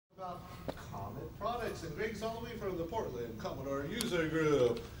Alex and Greg's all the way from the Portland Commodore User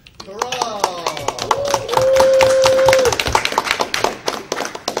Group. Hurrah!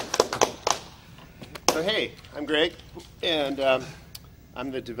 So hey, I'm Greg, and I'm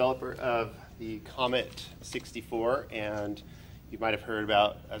the developer of the Comet 64, and you might have heard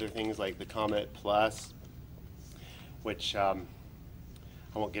about other things like the CometPlus, which I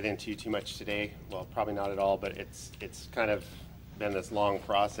won't get into too much today. Well, probably not at all, but it's kind of been this long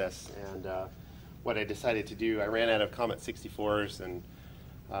process. And what I decided to do, I ran out of Comet 64s, and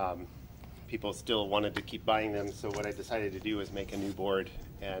people still wanted to keep buying them. So what I decided to do was make a new board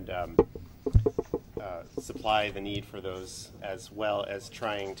and supply the need for those, as well as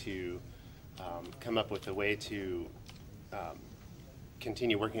trying to come up with a way to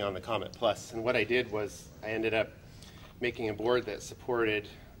continue working on the CometPlus. And what I did was I ended up making a board that supported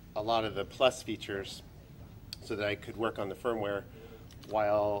a lot of the Plus features so that I could work on the firmware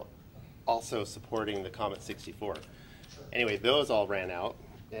while also supporting the Comet 64. Anyway, those all ran out,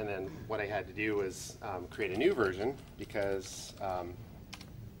 and then what I had to do was create a new version, because I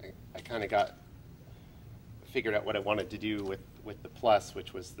kind of figured out what I wanted to do with the Plus,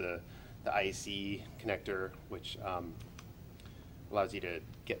 which was the IEC connector, which allows you to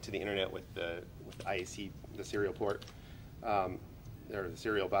get to the internet with the IEC, the serial port, or the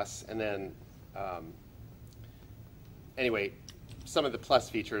serial bus. And then anyway, some of the Plus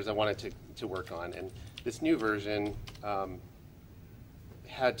features I wanted to work on, and this new version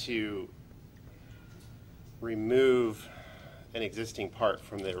had to remove an existing part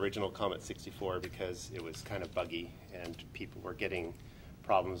from the original Comet 64 because it was kind of buggy and people were getting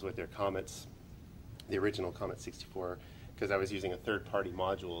problems with their Comets, the original Comet 64, because I was using a third-party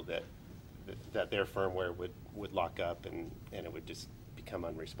module that their firmware would lock up and it would just become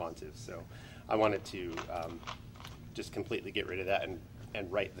unresponsive. So I wanted to just completely get rid of that and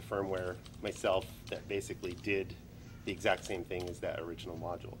write the firmware myself that basically did the exact same thing as that original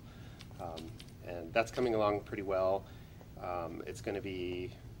module. And that's coming along pretty well. It's going to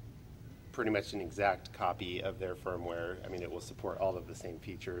be pretty much an exact copy of their firmware. I mean, it will support all of the same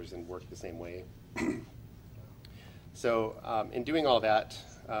features and work the same way. So in doing all that,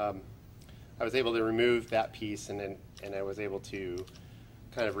 I was able to remove that piece, and I was able to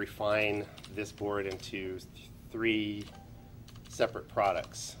kind of refine this board into 3 separate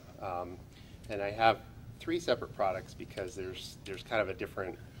products. And I have 3 separate products because there's kind of a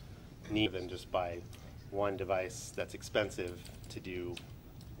different need than just buy one device that's expensive to do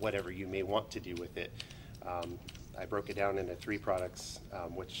whatever you may want to do with it. I broke it down into 3 products,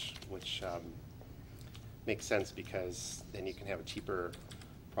 which makes sense because then you can have a cheaper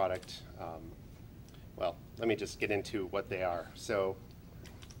product. Well, let me just get into what they are. So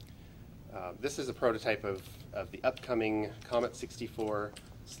this is a prototype of the upcoming Comet 64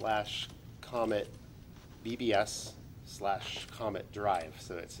 / CometBBS / CometDrive.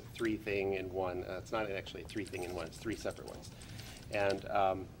 So it's a 3-thing in one. It's not actually a 3-thing in one. It's 3 separate ones. And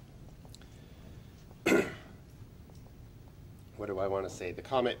what do I want to say? The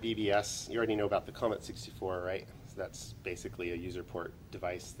CometBBS, you already know about the Comet 64, right? So that's basically a user port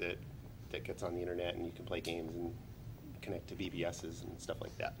device that gets on the internet, and you can play games and connect to BBSs and stuff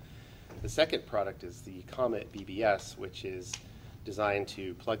like that. The second product is the CometBBS, which is designed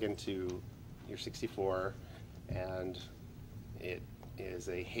to plug into your 64, and it is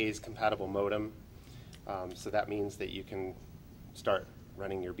a Hayes compatible modem. So that means that you can start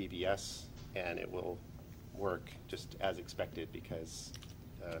running your BBS and it will work just as expected, because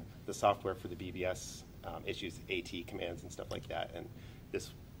the software for the BBS issues AT commands and stuff like that, and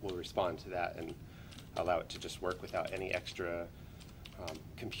this will respond to that and allow it to just work without any extra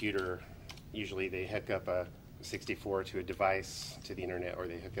computer. Usually they hook up a 64 to a device to the internet, or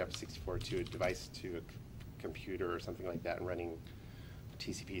they hook up a 64 to a device to a computer or something like that and running a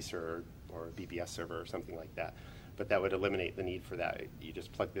TCP server or a BBS server or something like that. But that would eliminate the need for that. You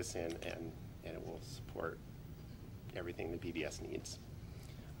just plug this in and it will support everything the BBS needs.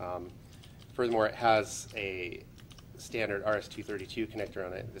 Furthermore, it has a standard RS-232 connector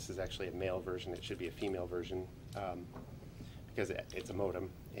on it. This is actually a male version. It should be a female version because it's a modem,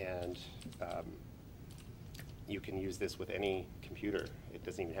 and you can use this with any computer. It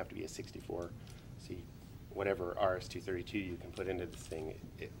doesn't even have to be a 64. So whatever RS-232 you can put into this thing,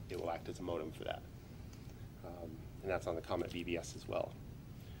 it will act as a modem for that. And that's on the CometBBS as well.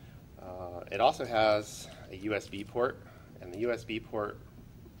 It also has a USB port, and the USB port,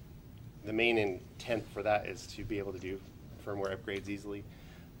 the main intent for that is to be able to do firmware upgrades easily.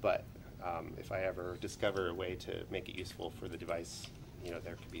 But if I ever discover a way to make it useful for the device,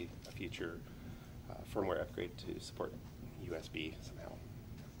 there could be a future firmware upgrade to support USB somehow.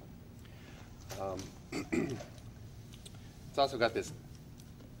 It's also got this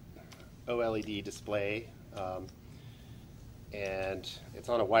OLED display, and it's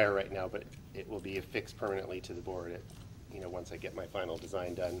on a wire right now, but it will be affixed permanently to the board once I get my final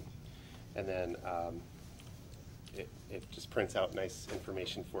design done. And then it just prints out nice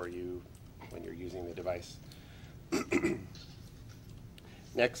information for you when you're using the device.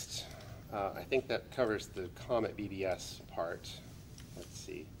 Next, I think that covers the CometBBS part. Let's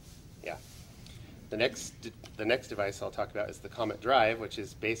see. Yeah. The next device I'll talk about is the CometDrive, which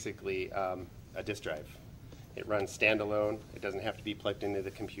is basically a disk drive. It runs standalone. It doesn't have to be plugged into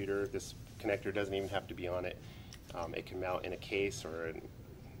the computer. This connector doesn't even have to be on it. It can mount in a case or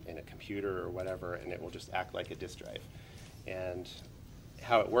in a computer or whatever, and it will just act like a disk drive. And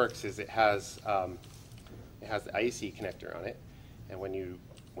how it works is it has the IEC connector on it, and when you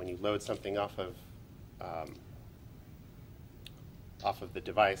load something off of the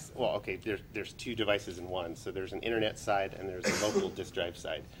device, well, okay, there's two devices in one. So there's an internet side and there's a local disk drive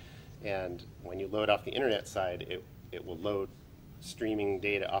side. And when you load off the internet side, it will load streaming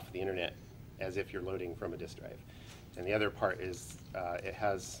data off of the internet as if you're loading from a disk drive. And the other part is it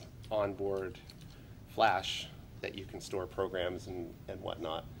has onboard flash that you can store programs and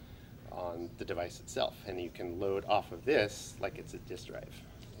whatnot on the device itself. And you can load off of this like it's a disk drive.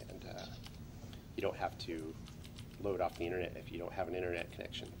 And you don't have to load off the internet if you don't have an internet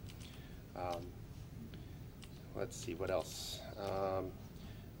connection. Let's see, what else?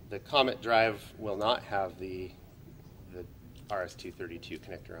 The CometDrive will not have the RS-232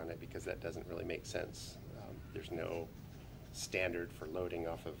 connector on it because that doesn't really make sense. There's no standard for loading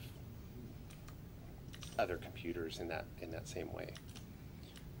off of other computers in that same way.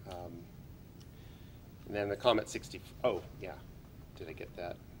 And then the Comet oh yeah, did I get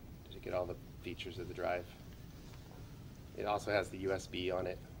that? Did I get all the features of the drive? It also has the USB on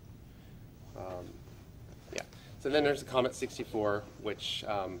it. Yeah. So then there's the Comet64, which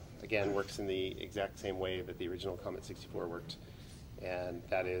again works in the exact same way that the original Comet64 worked, and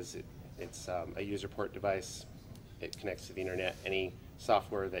that is it's a user port device. It connects to the internet. Any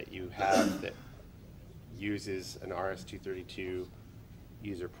software that you have that uses an RS-232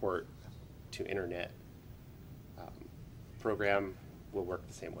 user port to internet program will work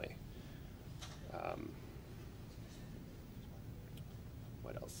the same way.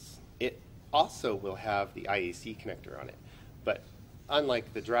 What else? It also will have the IEC connector on it, but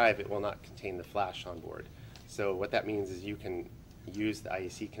unlike the drive, it will not contain the flash on board. So what that means is you can use the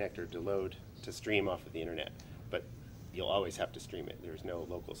IEC connector to stream off of the internet, but you'll always have to stream it. There's no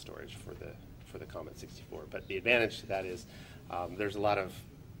local storage for the Comet64. But the advantage to that is there's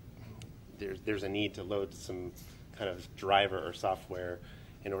a need to load some kind of driver or software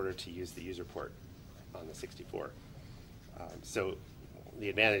in order to use the user port on the 64. So the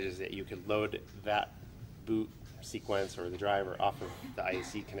advantage is that you can load that boot sequence or the driver off of the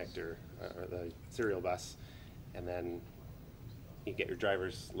IEC connector or the serial bus, and then you get your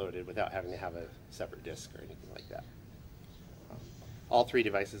drivers loaded without having to have a separate disk or anything like that. All three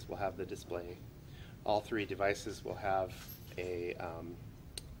devices will have the display. All three devices will have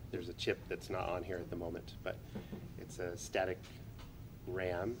there's a chip that's not on here at the moment, but it's a static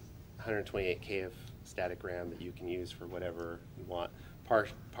RAM, 128K of static RAM that you can use for whatever you want.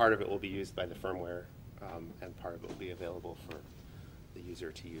 Part of it will be used by the firmware, and part of it will be available for the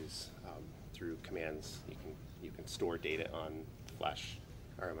user to use through commands. You can store data on flash,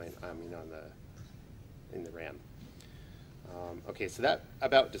 or in the RAM. Okay, so that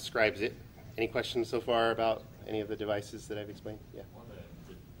about describes it. Any questions so far about any of the devices that I've explained? Yeah. On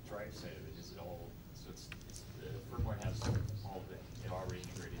the drive side of it, is it all, so it's the firmware has all of it already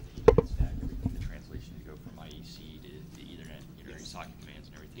integrated, the Ethernet stack, everything, the translation to go from IEC to the Ethernet, your socket commands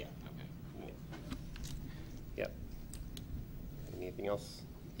and everything? Yeah. Okay, cool. Yep. Anything else?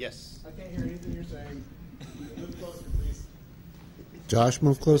 Yes. I can't hear anything you're saying. Move closer, please. Josh,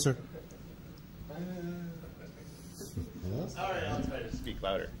 move closer. All right, I'll try to speak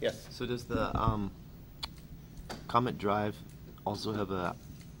louder. Yes. So does the CometDrive also have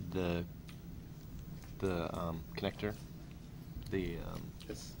the connector? The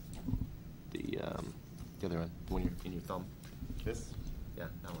other one, the one in your thumb. This? Yeah,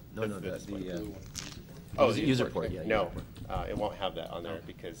 that one. No, The user port. Yeah. No, it won't have that on there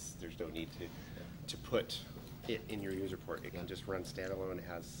because there's no need to put it in your user port. It can just run standalone. It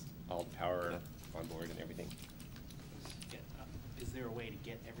has all the power on board and everything. Is there a way to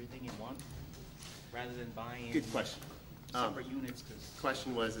get everything in one rather than buying Good question. separate units?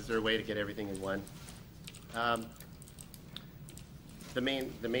 Question was, is there a way to get everything in one? The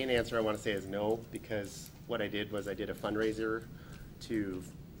main answer I want to say is no, because what I did was I did a fundraiser to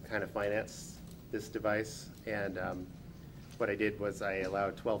kind of finance this device, and what I did was I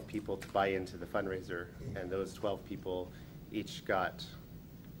allowed 12 people to buy into the fundraiser, and those 12 people each got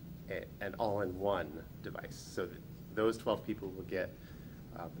an all-in-one device. So those 12 people will get,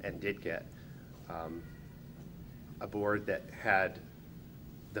 and did get, a board that had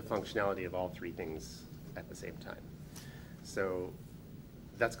the functionality of all three things at the same time. So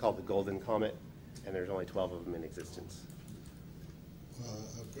that's called the Golden Comet, and there's only 12 of them in existence.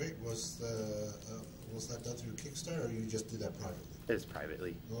 Great. Was that done through Kickstarter, or you just did that privately? It's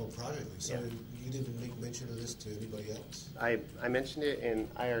privately. Oh, privately. So Yeah. you didn't make mention of this to anybody else? I mentioned it in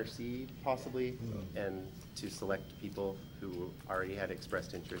IRC possibly, and to select people who already had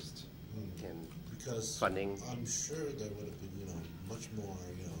expressed interest in Because funding. I'm sure there would have been, much more,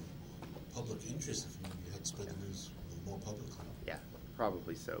 public interest if you had spread the news more publicly. Yeah,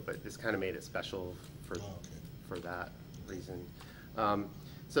 probably so, but this kind of made it special for Oh, okay. for that reason.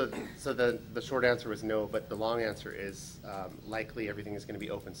 So the short answer was no, but the long answer is likely everything is going to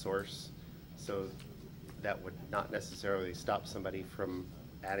be open source, so that would not necessarily stop somebody from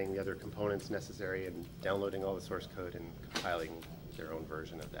adding the other components necessary and downloading all the source code and compiling their own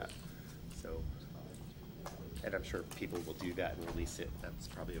version of that. So, and I'm sure people will do that and release it. That's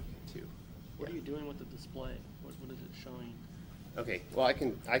probably okay too. What Yeah. are you doing with the display? What is it showing? Okay, well I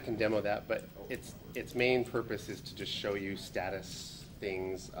can demo that, but its main purpose is to just show you status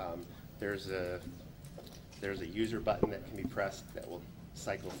things. There's a user button that can be pressed that will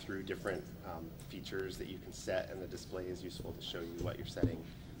cycle through different features that you can set, and the display is useful to show you what you're setting,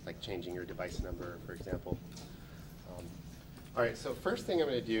 like changing your device number, for example. All right, so first thing I'm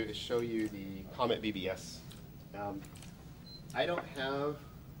going to do is show you the CometBBS. I don't have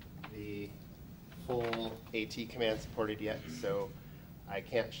the full AT command supported yet, so I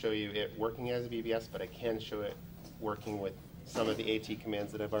can't show you it working as a BBS, but I can show it working with some of the AT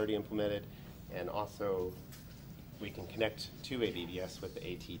commands that I've already implemented, and also we can connect to a BBS with the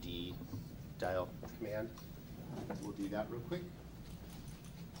ATD dial command. We'll do that real quick.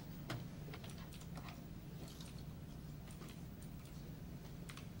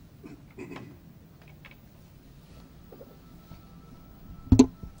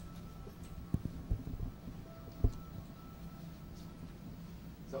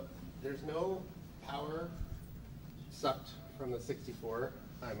 So there's no power sucked from the 64.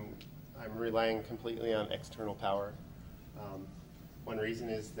 I'm relying completely on external power. One reason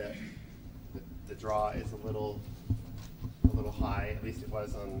is that the draw is a little high. At least it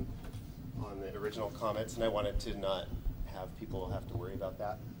was on the original Comets, and I wanted to not have people have to worry about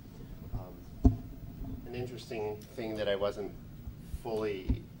that. An interesting thing that I wasn't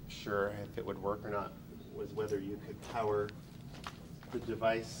fully sure if it would work or not was whether you could power the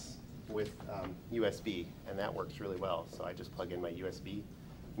device with USB, and that works really well. So I just plug in my USB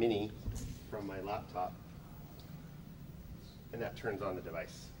mini from my laptop, and that turns on the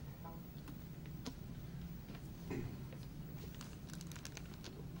device.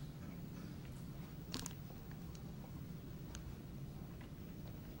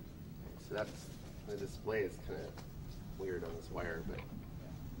 So that's, the display is kind of weird on this wire, but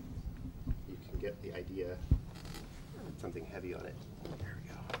you can get the idea. Something heavy on it. There we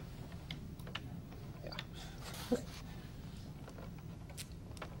go. Yeah.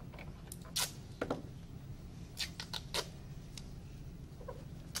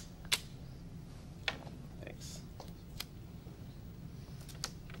 Thanks.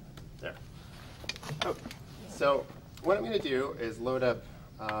 There. Oh, so what I'm going to do is load up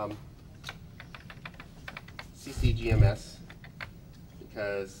CCGMS,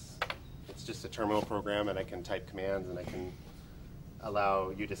 because it's just a terminal program and I can type commands and I can allow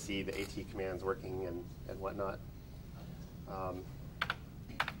you to see the AT commands working and whatnot.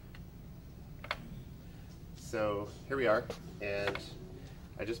 So here we are, and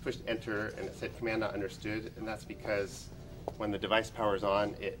I just pushed enter and it said command not understood, and that's because when the device powers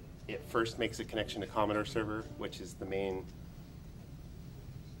on, it first makes a connection to Commodore server, which is the main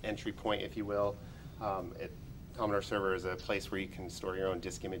entry point, if you will. Commodore server is a place where you can store your own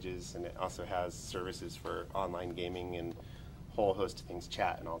disk images, and it also has services for online gaming and a whole host of things,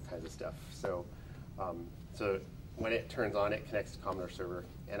 chat and all kinds of stuff. So, so when it turns on, it connects to Commodore server,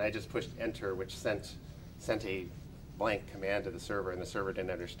 and I just pushed enter, which sent a blank command to the server, and the server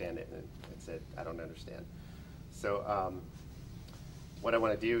didn't understand it, and it said, I don't understand. So what I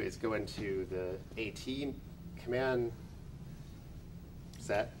want to do is go into the AT command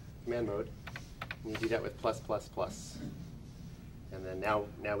set, command mode. And you do that with +++. And then now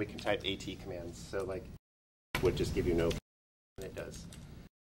we can type AT commands. So like would just give you no, and it does.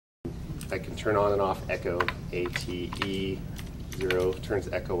 I can turn on and off echo, ATE 0 turns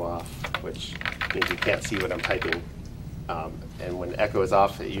echo off. which means you can't see what I'm typing. And when echo is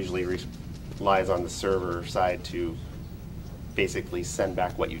off, it usually relies on the server side to basically send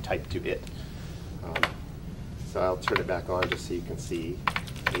back what you type to it. So I'll turn it back on just so you can see.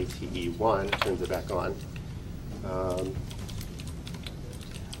 ATE1 turns it back on.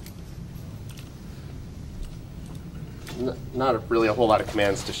 Not really a whole lot of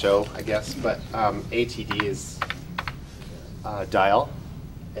commands to show, I guess, but ATD is dial,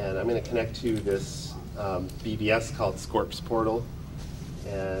 and I'm going to connect to this BBS called Scorp's Portal,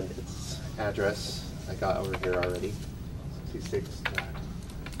 and its address I got over here already,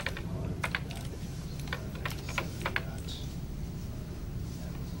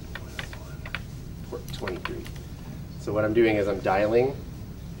 66.1.7.port 23. So what I'm doing is I'm dialing.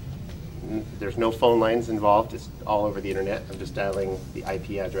 There's no phone lines involved. It's all over the internet. I'm just dialing the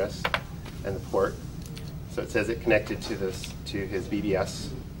IP address and the port. So it says it connected to his BBS.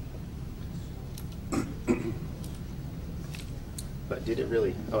 But did it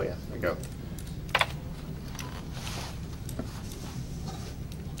really? Oh yeah, there we go.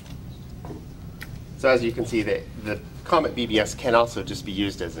 So as you can see, the CometBBS can also just be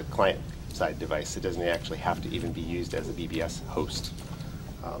used as a client-side device. It doesn't actually have to even be used as a BBS host.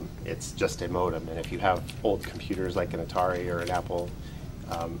 It's just a modem, and if you have old computers like an Atari or an Apple,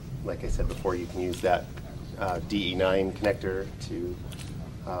 like I said before, you can use that DE9 connector to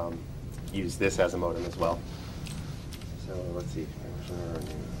use this as a modem as well. So let's see.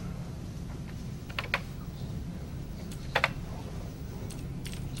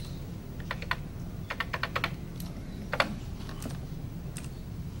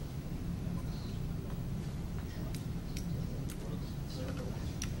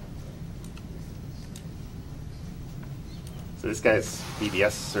 So this guy's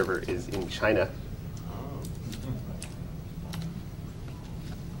BBS server is in China.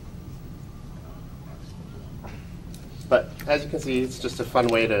 But as you can see, it's just a fun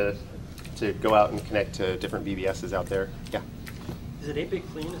way to go out and connect to different BBSs out there. Yeah. Is it 8-bit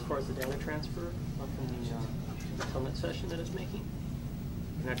clean as far as the data transfer from the Telnet session that it's making?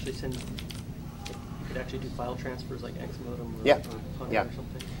 You can actually send. You could actually do file transfers like Xmodem or, yeah. or Punter yeah. or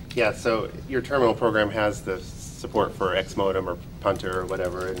something. Yeah. So your terminal program has the support for Xmodem or Punter or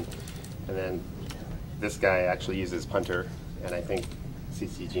whatever, and then this guy actually uses Punter, and I think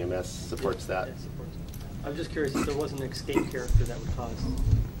CCGMS supports that. It supports it. I'm just curious if there was an escape character that would cause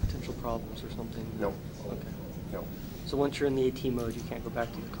potential problems or something. No. Okay. No. So once you're in the AT mode, you can't go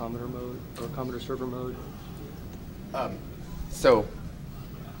back to the Commodore mode or Commodore server mode? So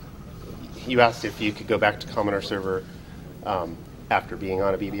you asked if you could go back to Commodore server after being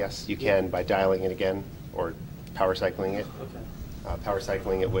on a BBS. You can by dialing it again or power cycling it. Okay. Power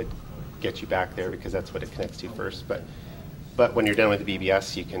cycling it would get you back there because that's what it connects to first. But when you're done with the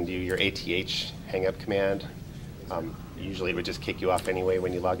BBS, you can do your ATH hang up command. Usually it would just kick you off anyway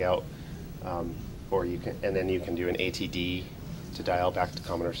when you log out. Or you can, and then you can do an ATD to dial back to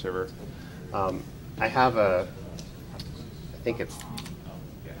Commodore server. I have I think it's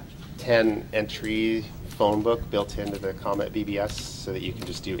 10 entry phone book built into the CometBBS so that you can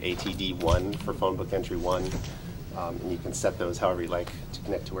just do ATD1 for phone book entry 1. And you can set those however you like to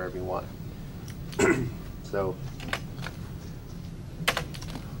connect to wherever you want. So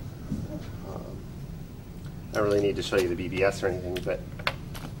I don't really need to show you the BBS or anything, but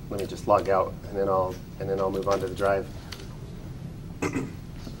let me just log out, and then I'll move on to the drive.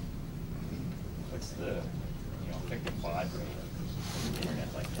 What's the effective baud rate of the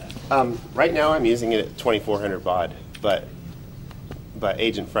internet like that? Right now I'm using it at 2400 baud, but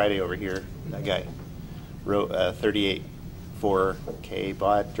Agent Friday over here, that guy, wrote a 38.4K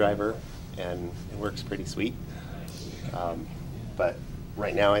baud driver, and it works pretty sweet. But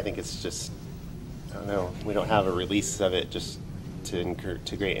right now I think it's just, I don't know, we don't have a release of it just to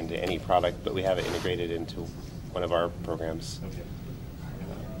integrate into any product, but we have it integrated into one of our programs. Okay.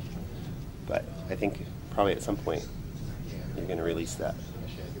 But I think probably at some point you're going to release that,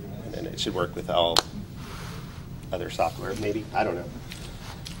 and then it should work with all other software, maybe. I don't know.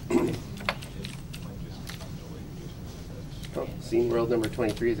 Oh, Scene World number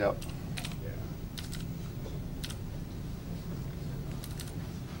 23 is out.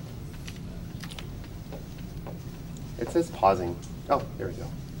 It says pausing. Oh, there we go.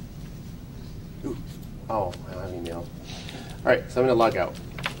 Ooh. Oh, I have email. All right, so I'm going to log out.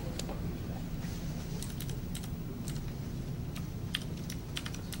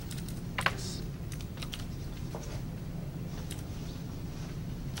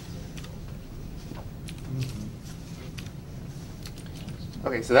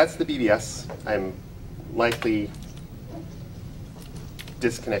 Okay, so that's the BBS. I'm likely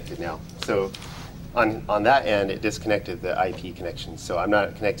disconnected now. So on that end, it disconnected the IP connection. So I'm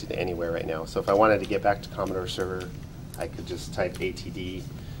not connected to anywhere right now. So if I wanted to get back to Commodore server, I could just type ATD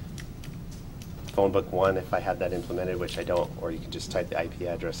phone book 1 if I had that implemented, which I don't, or you can just type the IP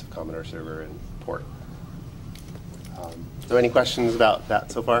address of Commodore server and port. So any questions about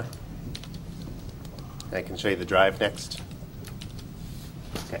that so far? I can show you the drive next.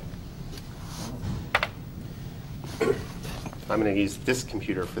 Okay. I'm going to use this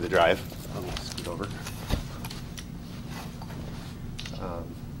computer for the drive. Let me scoot over.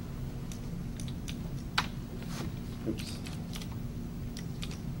 Oops.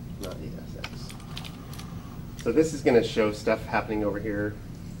 Not ESX. So this is going to show stuff happening over here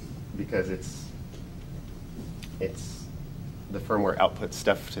because it's the firmware outputs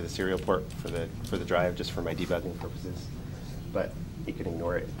stuff to the serial port for the drive just for my debugging purposes. But you can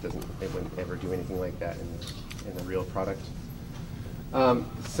ignore it. It wouldn't ever do anything like that in the real product.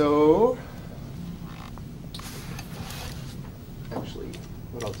 So actually,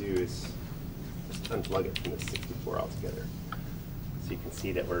 what I'll do is just unplug it from the 64 altogether, so you can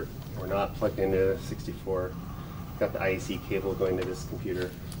see that we're not plugged into 64. Got the IEC cable going to this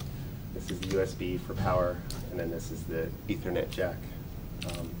computer. This is the USB for power, and then this is the Ethernet jack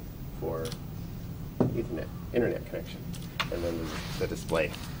for Ethernet internet connection, and then the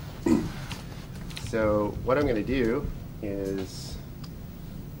display. So what I'm going to do is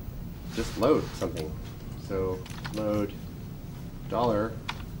just load something. So load $,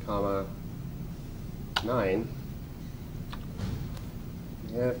 9.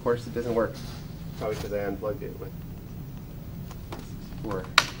 Yeah, of course it doesn't work. Probably because I unplugged it with 64.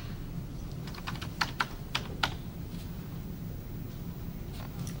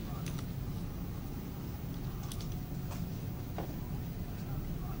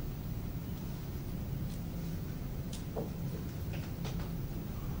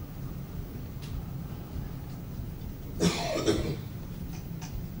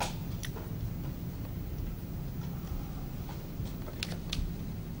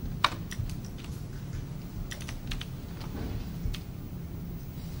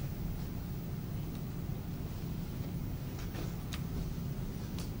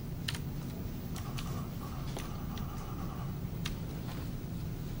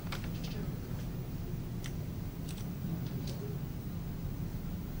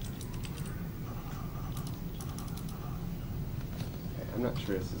 I'm not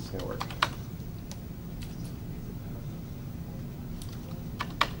sure this is going to work.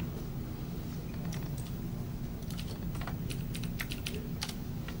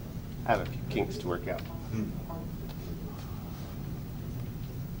 I have a few kinks to work out.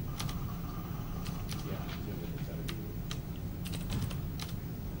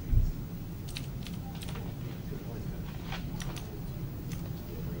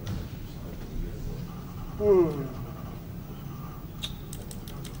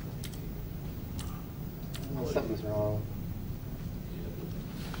 Something's wrong.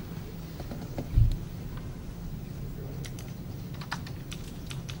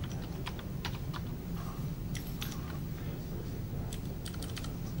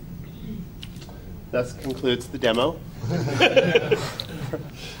 Thus concludes the demo.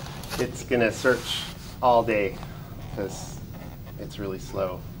 It's going to search all day because it's really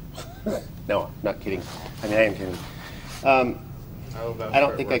slow. No, not kidding. I mean, I am kidding. I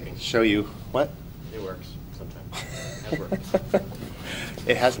don't think I can show you. What? It works sometimes. It works.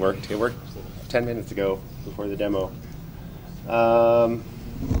 It has worked. It worked 10 minutes ago before the demo.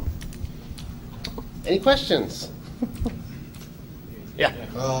 Any questions? Yeah.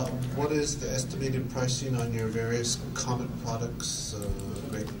 What is the estimated pricing on your various Comet products?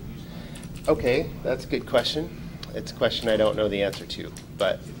 Great. Okay, that's a good question. It's a question I don't know the answer to,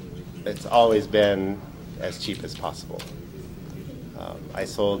 but it's always been as cheap as possible. I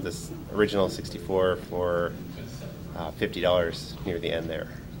sold this original 64 for $50 near the end there,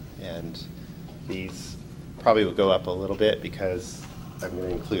 and these probably will go up a little bit because I'm going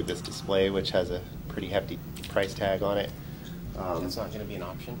to include this display, which has a pretty hefty price tag on it. That's not going to be an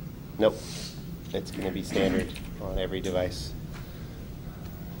option? Nope. It's going to be standard on every device.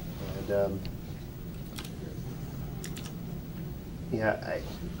 And yeah,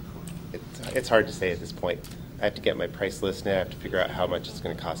 it's hard to say at this point. I have to get my price list and I have to figure out how much it's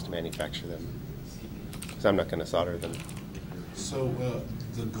going to cost to manufacture them, because I'm not going to solder them. So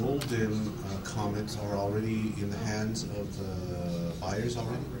the golden Comets are already in the hands of the buyers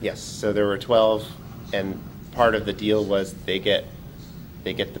already? Yes. So there were 12, and part of the deal was they get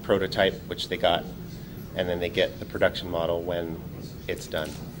the prototype, which they got, and then they get the production model when it's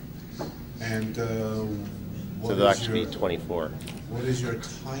done. And What there'll is actually your- be 24. What is your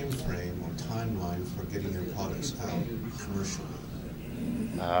time frame or timeline for getting your products out commercially?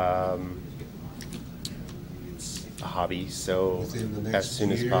 It's a hobby, so Within the as next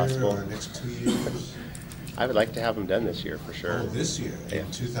soon as year possible. or next 2 years? I would like to have them done this year for sure. Oh, this year, Yeah. in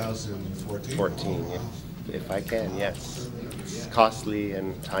 2014? 14, Oh, wow. if I can, yes. It's costly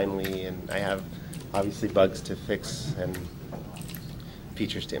and timely, and I have obviously bugs to fix and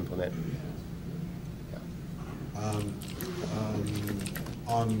features to implement. Yeah.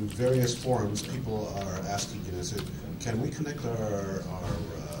 On various forums, people are asking, you know, so can we connect our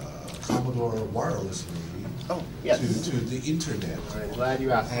Commodore wirelessly Oh, yes. to the internet? I'm glad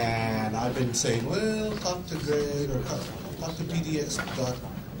you asked. And I've been saying, well, talk to Greg or talk to pdx.cug.org,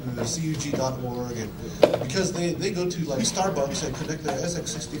 and because they go to like Starbucks and connect their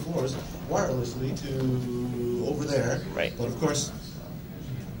SX64s wirelessly to over there. Right. But of course,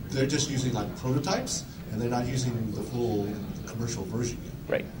 they're just using like prototypes, and they're not using the full commercial version yet.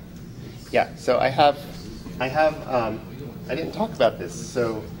 Right. Yeah. So I didn't talk about this.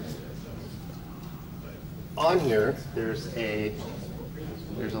 So on here, there's a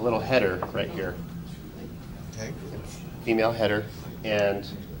little header right here. Okay. Female header, and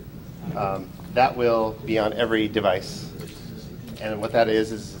that will be on every device. And what that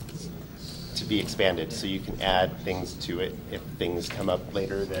is to be expanded, so you can add things to it if things come up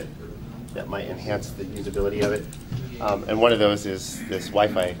later that might enhance the usability of it. And one of those is this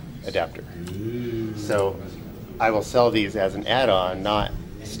Wi-Fi adapter. So I will sell these as an add-on, not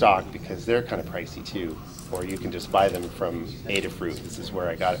stock, because they're kind of pricey too. Or you can just buy them from Adafruit. This is where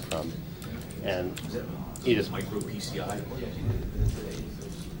I got it from. And you just micro PCI.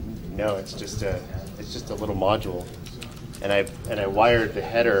 No, it's just a little module, and I wired the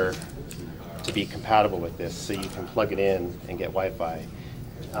header to be compatible with this, so you can plug it in and get Wi-Fi.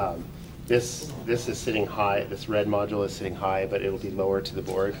 This is sitting high. This red module is sitting high, but it will be lower to the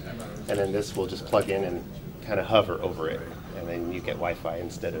board, and then this will just plug in and kind of hover over it, and then you get Wi-Fi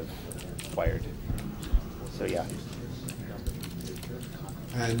instead of wired. So yeah.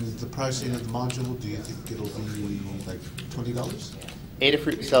 And the pricing of the module, do you think it'll be like $20?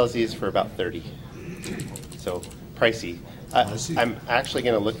 Adafruit sells these for about $30, so pricey. I'm actually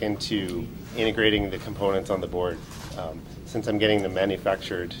going to look into integrating the components on the board. Since I'm getting them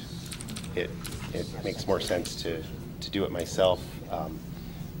manufactured, it makes more sense to do it myself.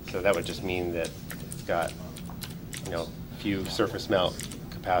 So that would just mean that it's got, you know, a few surface mount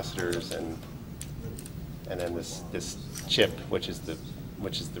capacitors and then this chip, which is the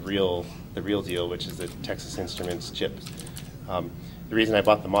real deal, which is the Texas Instruments chip. The reason I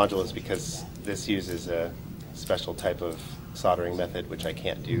bought the module is because this uses a special type of soldering method, which I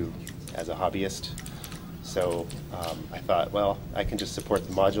can't do as a hobbyist. So I thought, well, I can just support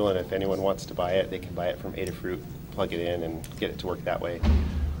the module, and if anyone wants to buy it, they can buy it from Adafruit, plug it in, and get it to work that way.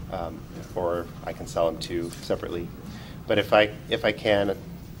 Or I can sell them too separately. But if I can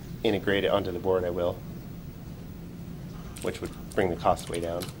integrate it onto the board, I will, which would bring the cost way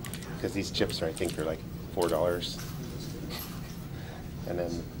down, because these chips I think are like $4. And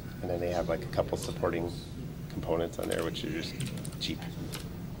then they have like a couple supporting components on there, which are just cheap.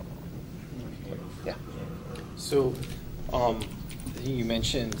 Yeah. So, you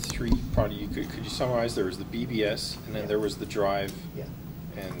mentioned three products. Could you summarize? There was the BBS, and then there was the drive, Yeah.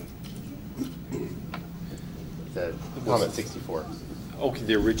 and The Comet 64 okay,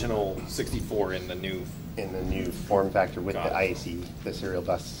 the original 64 in the new. in the new form factor with Got the it. IAC, the serial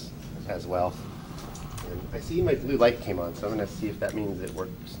bus as well. And I see my blue light came on, so I'm going to see if that means it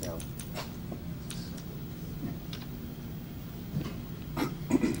works now.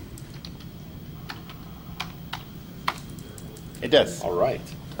 It does. All right.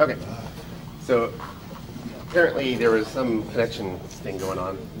 Okay. So apparently there was some connection thing going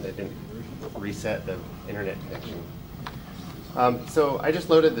on that didn't reset the internet connection. So I just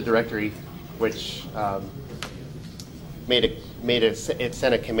loaded the directory, which it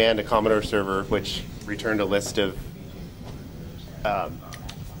sent a command to Commodore server, which returned a list of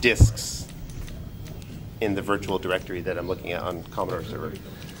disks in the virtual directory that I'm looking at on Commodore server.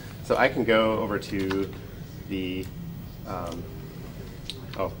 So I can go over to the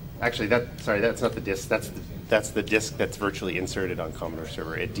actually that's not the disk. That's the disk that's virtually inserted on Commodore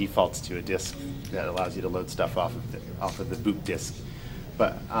server. It defaults to a disk that allows you to load stuff off of the boot disk.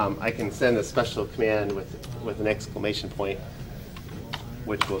 But I can send a special command with an exclamation point,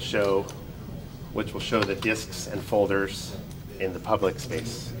 which will show the disks and folders in the public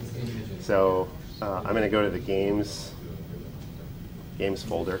space. So I'm going to go to the games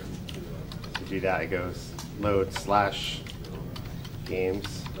folder. To do that, it goes load /games,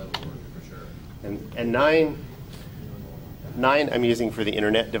 and 9 9 I'm using for the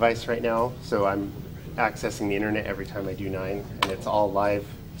internet device right now, so I'm accessing the internet every time I do 9, and it's all live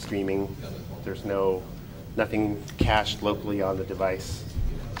streaming. There's nothing cached locally on the device.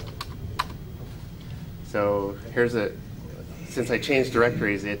 So here's since I changed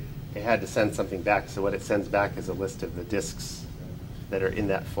directories, it had to send something back. So what it sends back is a list of the disks that are in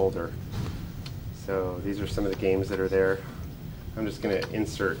that folder. So these are some of the games that are there. I'm just going to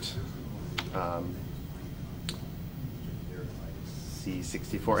insert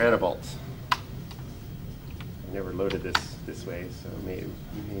C64 Anabalt. I've never loaded this way, so it may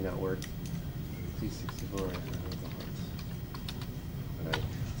not work. C64 Anabalt. Right.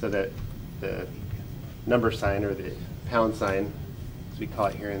 So that the number sign, or the pound sign, as we call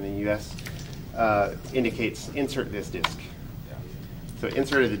it here in the US, indicates insert this disk. So it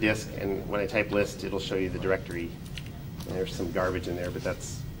inserted the disk, and when I type list, it'll show you the directory. And there's some garbage in there, but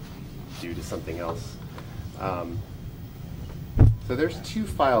that's due to something else. So there's 2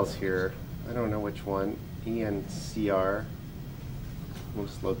 files here. I don't know which one. ENCR. We'll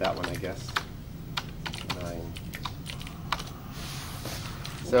just load that one, I guess. 9.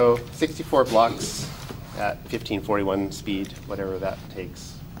 So 64 blocks at 1541 speed, whatever that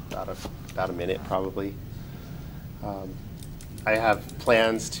takes, about a minute probably. I have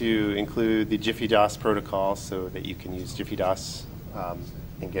plans to include the Jiffy DOS protocol so that you can use Jiffy DOS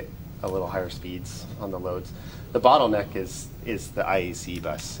and get a little higher speeds on the loads. The bottleneck is the IEC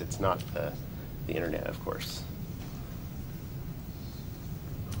bus. It's not the internet, of course.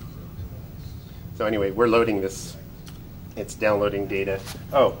 So anyway, we're loading this. It's downloading data.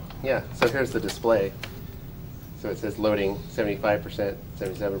 Oh, yeah, so here's the display. So it says loading 75%,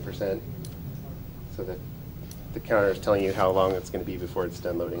 77%. So that the counter is telling you how long it's going to be before it's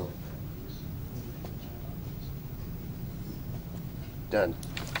done loading. Done.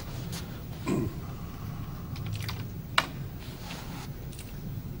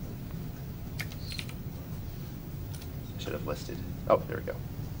 Should have listed. Oh, there we go.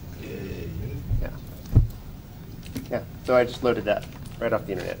 Yeah. Yeah, so I just loaded that right off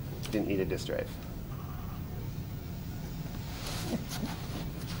the internet. Didn't need a disk drive.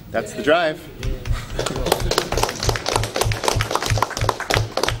 That's the drive.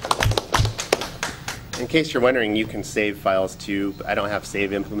 In case you're wondering, you can save files too. I don't have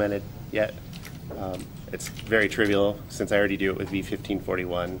save implemented yet. It's very trivial since I already do it with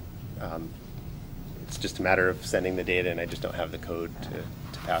V1541. It's just a matter of sending the data, and I just don't have the code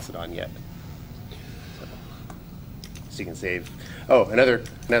to pass it on yet. So you can save. Oh,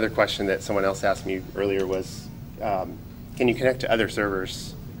 another question that someone else asked me earlier was, can you connect to other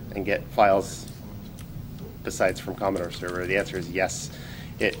servers and get files besides from Commodore server? The answer is yes.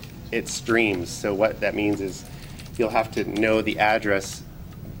 It streams. So what that means is you'll have to know the address,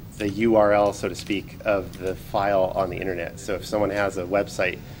 the URL, so to speak, of the file on the internet. So if someone has a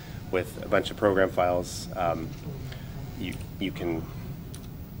website with a bunch of program files, you can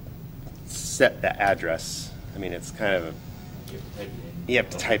set that address. I mean, it's kind of you have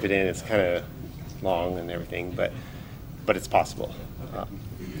to type it in. It's kind of long and everything, but it's possible.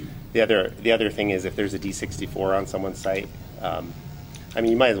 The other thing is if there's a D64 on someone's site, I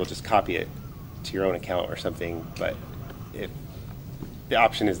mean, you might as well just copy it to your own account or something, but the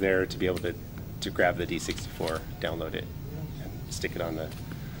option is there to be able to grab the D64, download it, and stick it on the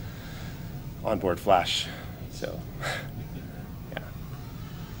onboard flash. So, yeah.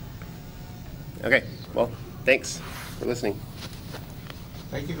 Okay, well, thanks for listening.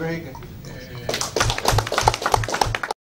 Thank you, Greg.